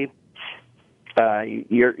 Basically,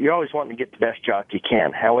 you're always wanting to get the best jockey you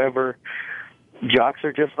can. However, jocks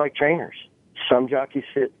are just like trainers. Some jockeys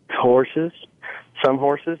fit some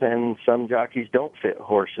horses, and some jockeys don't fit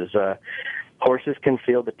horses. Horses can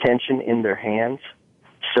feel the tension in their hands.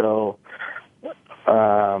 So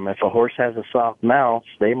if a horse has a soft mouth,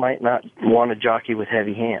 they might not want a jockey with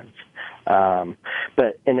heavy hands.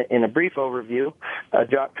 But in a brief overview, a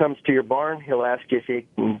jock comes to your barn. He'll ask you if he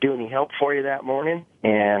can do any help for you that morning,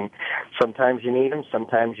 and sometimes you need him,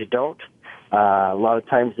 sometimes you don't. A lot of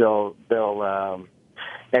times they'll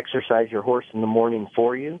exercise your horse in the morning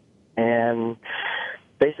for you, and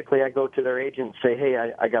basically I go to their agent and say, hey,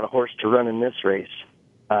 I got a horse to run in this race.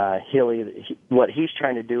 What he's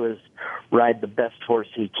trying to do is ride the best horse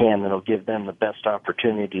he can that'll give them the best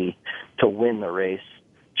opportunity to win the race,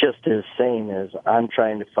 just as same as I'm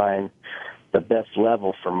trying to find the best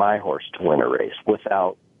level for my horse to win a race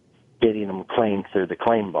without getting them claimed through the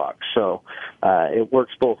claim box. So it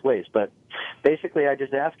works both ways. But basically I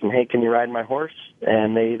just ask them, hey, can you ride my horse?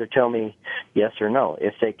 And they either tell me yes or no.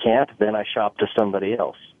 If they can't, then I shop to somebody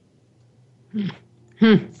else.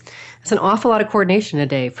 It's an awful lot of coordination a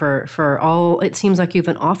day for all. It seems like you have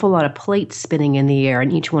an awful lot of plates spinning in the air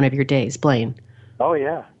in each one of your days, Blaine. Oh,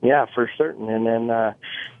 yeah, for certain. And then, I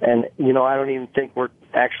don't even think we're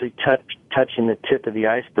actually touching the tip of the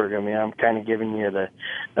iceberg. I mean, I'm kind of giving you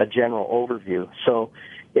a general overview. So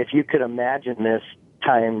if you could imagine this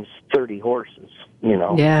times 30 horses,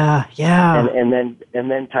 Yeah. And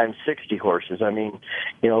then times 60 horses. I mean,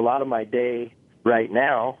 a lot of my day right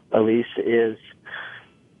now, Elise, is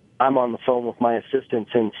I'm on the phone with my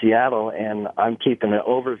assistants in Seattle, and I'm keeping an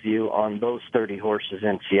overview on those 30 horses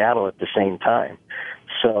in Seattle at the same time.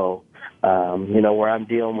 So, where I'm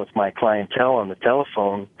dealing with my clientele on the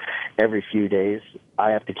telephone every few days,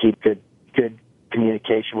 I have to keep good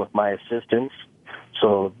communication with my assistants.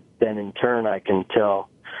 So then in turn, I can tell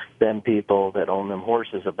them people that own them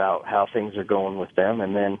horses about how things are going with them.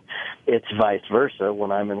 And then it's vice versa.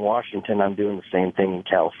 When I'm in Washington, I'm doing the same thing in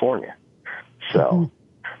California. So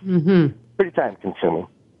pretty time consuming.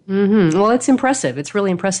 Well, it's impressive. It's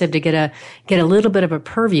really impressive to get a little bit of a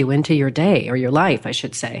purview into your day, or your life, I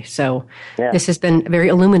should say. So This has been very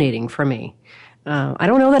illuminating for me. I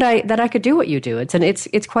don't know that I could do what you do.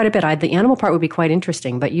 It's quite a bit. The animal part would be quite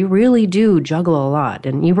interesting, but you really do juggle a lot.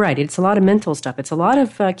 And you're right. It's a lot of mental stuff. It's a lot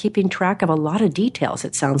of keeping track of a lot of details,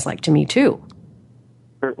 it sounds like to me, too.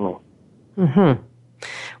 Certainly.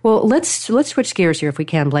 Well, let's switch gears here if we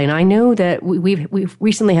can, Blaine. I know that we've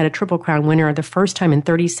recently had a Triple Crown winner, the first time in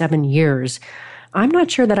 37 years. I'm not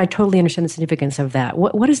sure that I totally understand the significance of that.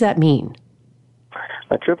 What does that mean?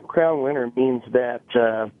 A Triple Crown winner means that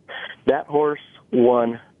that horse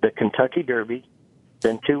won the Kentucky Derby.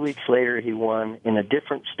 Then 2 weeks later, he won in a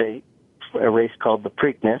different state, a race called the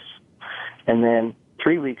Preakness. And then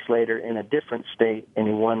 3 weeks later in a different state, and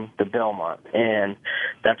he won the Belmont. And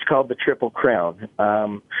that's called the Triple Crown.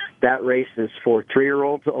 That race is for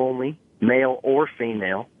 3-year-olds only, male or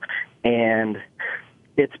female. And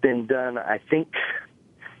it's been done, I think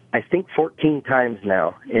 14 times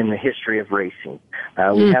now in the history of racing.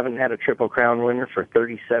 We haven't had a Triple Crown winner for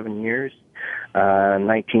 37 years. In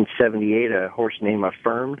 1978, a horse named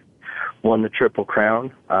Affirmed won the Triple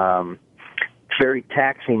Crown. It's very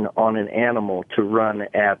taxing on an animal to run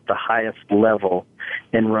at the highest level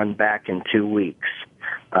and run back in 2 weeks.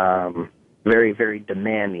 Very, very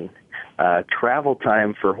demanding. Travel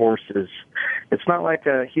time for horses, it's not like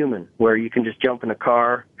a human where you can just jump in a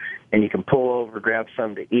car and you can pull over, grab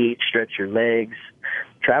something to eat, stretch your legs.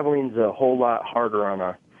 Traveling's a whole lot harder on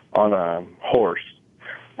a horse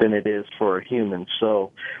than it is for a human.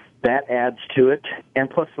 So that adds to it, and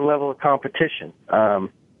plus the level of competition.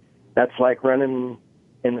 That's like running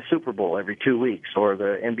in the Super Bowl every 2 weeks or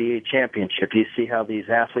the NBA championship. You see how these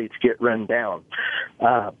athletes get run down.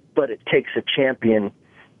 But it takes a champion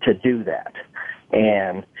to do that.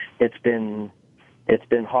 And it's been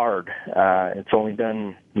hard. It's only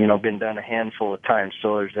been done a handful of times.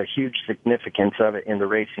 So there's a huge significance of it in the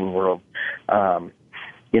racing world.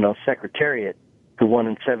 Secretariat, who won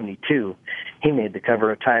in 1972, he made the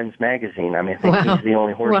cover of Times Magazine. I mean, I think he's the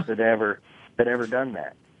only horse that ever done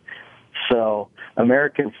that. So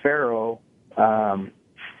American Pharoah,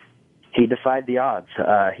 he defied the odds.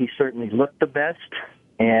 He certainly looked the best,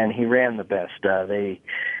 and he ran the best.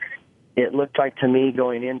 It looked like to me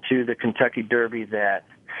going into the Kentucky Derby that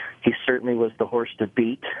he certainly was the horse to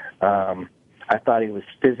beat. I thought he was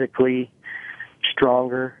physically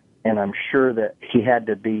stronger, and I'm sure that he had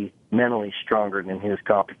to be mentally stronger than his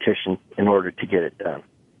competition in order to get it done.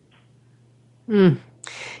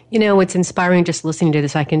 It's inspiring just listening to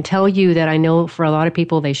this. I can tell you that I know for a lot of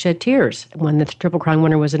people, they shed tears when the Triple Crown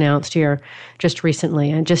winner was announced here just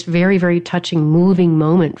recently, and just very, very touching, moving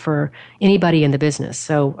moment for anybody in the business.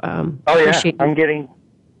 So, appreciate I'm getting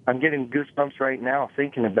goosebumps right now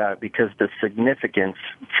thinking about it, because the significance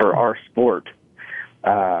for our sport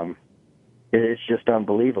is just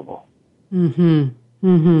unbelievable.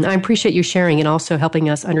 I appreciate you sharing and also helping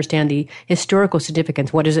us understand the historical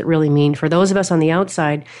significance. What does it really mean? For those of us on the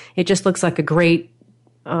outside, it just looks like a great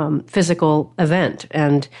physical event.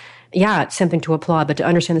 And yeah, it's something to applaud, but to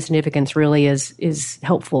understand the significance really is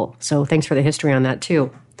helpful. So thanks for the history on that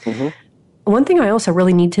too. One thing I also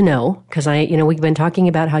really need to know, because we've been talking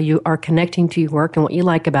about how you are connecting to your work and what you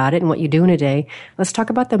like about it and what you do in a day. Let's talk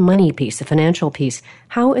about the money piece, the financial piece.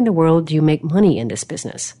 How in the world do you make money in this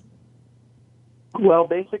business? Well,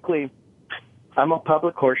 basically, I'm a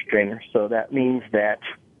public horse trainer, so that means that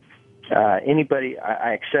anybody,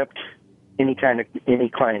 I accept any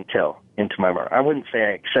clientele into my bar. I wouldn't say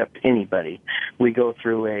I accept anybody. We go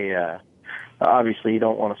through obviously you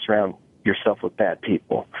don't want to surround yourself with bad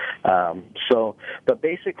people. But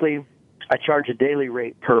basically, I charge a daily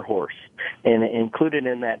rate per horse, and included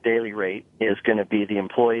in that daily rate is going to be the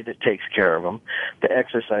employee that takes care of them, the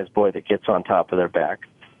exercise boy that gets on top of their back,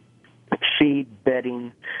 feed,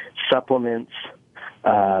 bedding, supplements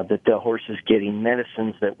that the horse is getting,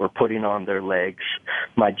 medicines that we're putting on their legs,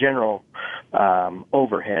 my general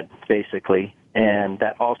overhead, basically, and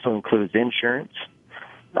that also includes insurance.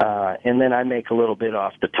 And then I make a little bit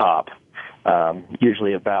off the top,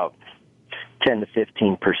 usually about 10 to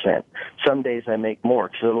 15%. Some days I make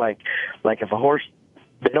more. So like if a horse,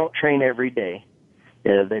 they don't train every day.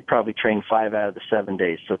 They probably train 5 out of the 7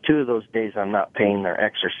 days. So 2 of those days I'm not paying their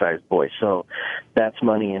exercise boy. So that's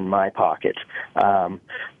money in my pocket.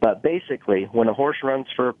 But basically, when a horse runs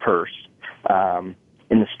for a purse, in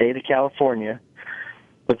the state of California,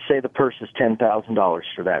 let's say the purse is $10,000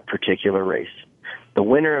 for that particular race. The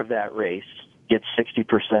winner of that race gets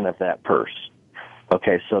 60% of that purse.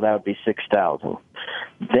 Okay, so that would be $6,000.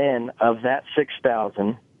 Then of that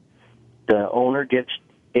 $6,000, the owner gets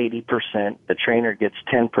 80%, the trainer gets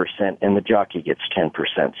 10%, and the jockey gets 10%.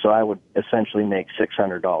 So I would essentially make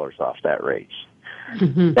 $600 off that race.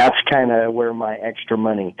 That's kind of where my extra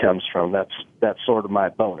money comes from. That's sort of my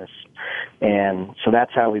bonus. And so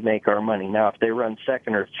that's how we make our money. Now, if they run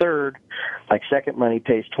second or third, like second money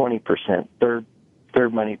pays 20%,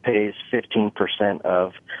 third money pays 15%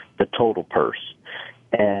 of the total purse.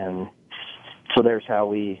 And so there's how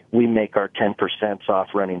we make our 10% off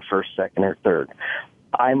running first, second, or third.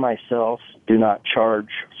 I myself do not charge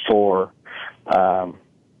for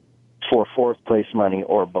fourth place money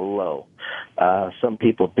or below. Some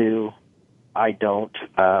people do. I don't,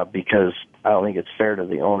 because I don't think it's fair to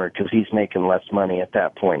the owner, because he's making less money at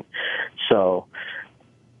that point. So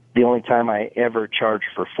the only time I ever charge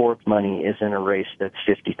for fourth money is in a race that's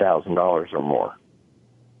 $50,000 or more.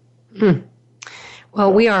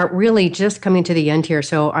 Well, we are really just coming to the end here,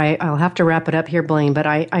 so I'll have to wrap it up here, Blaine. But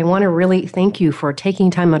I want to really thank you for taking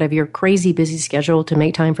time out of your crazy busy schedule to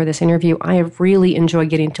make time for this interview. I have really enjoyed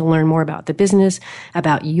getting to learn more about the business,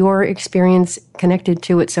 about your experience connected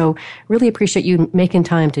to it. So really appreciate you making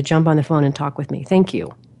time to jump on the phone and talk with me. Thank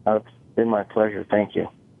you. It's been my pleasure. Thank you.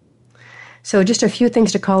 So just a few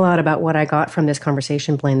things to call out about what I got from this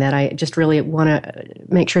conversation, Blaine, that I just really want to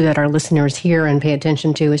make sure that our listeners hear and pay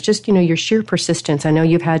attention to is just, your sheer persistence. I know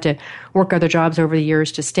you've had to work other jobs over the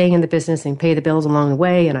years to stay in the business and pay the bills along the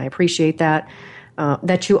way, and I appreciate that.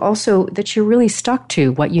 That you really stuck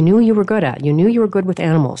to what you knew you were good at. You knew you were good with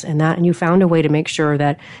animals, and you found a way to make sure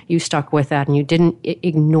that you stuck with that and you didn't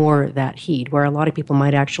ignore that heat, where a lot of people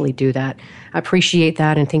might actually do that. I appreciate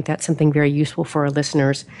that and think that's something very useful for our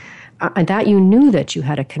listeners. that you knew that you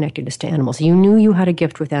had a connectedness to animals. You knew you had a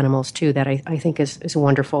gift with animals, too, that I think is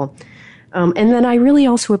wonderful. And then I really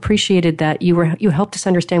also appreciated that you helped us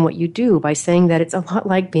understand what you do by saying that it's a lot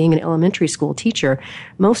like being an elementary school teacher.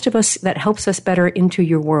 Most of us, that helps us better into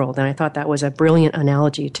your world. And I thought that was a brilliant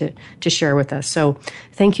analogy to share with us. So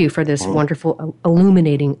thank you for this wonderful,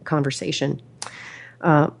 illuminating conversation.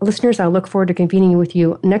 Listeners, I look forward to convening with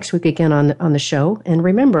you next week again on the show. And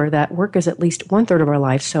remember that work is at least 1/3 of our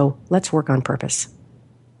life, so let's work on purpose.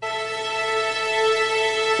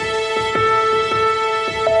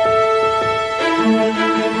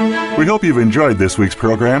 We hope you've enjoyed this week's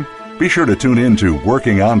program. Be sure to tune in to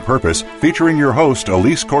Working on Purpose, featuring your host,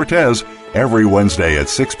 Elise Cortez, every Wednesday at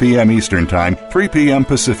 6 p.m. Eastern Time, 3 p.m.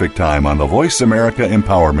 Pacific Time on the Voice America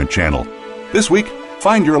Empowerment Channel. This week,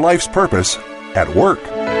 find your life's purpose at work.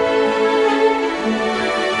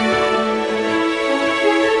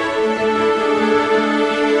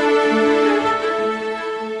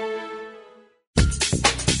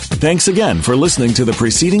 Thanks again for listening to the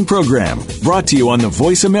preceding program, brought to you on the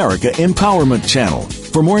Voice America Empowerment Channel.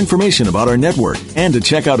 For more information about our network and to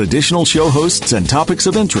check out additional show hosts and topics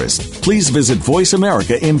of interest, please visit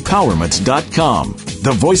voiceamericaempowerment.com.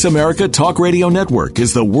 The Voice America Talk Radio Network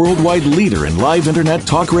is the worldwide leader in live Internet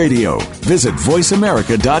talk radio. Visit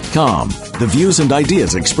voiceamerica.com. The views and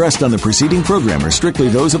ideas expressed on the preceding program are strictly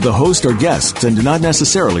those of the host or guests and do not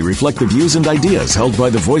necessarily reflect the views and ideas held by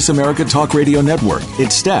the Voice America Talk Radio Network,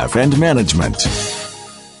 its staff, and management.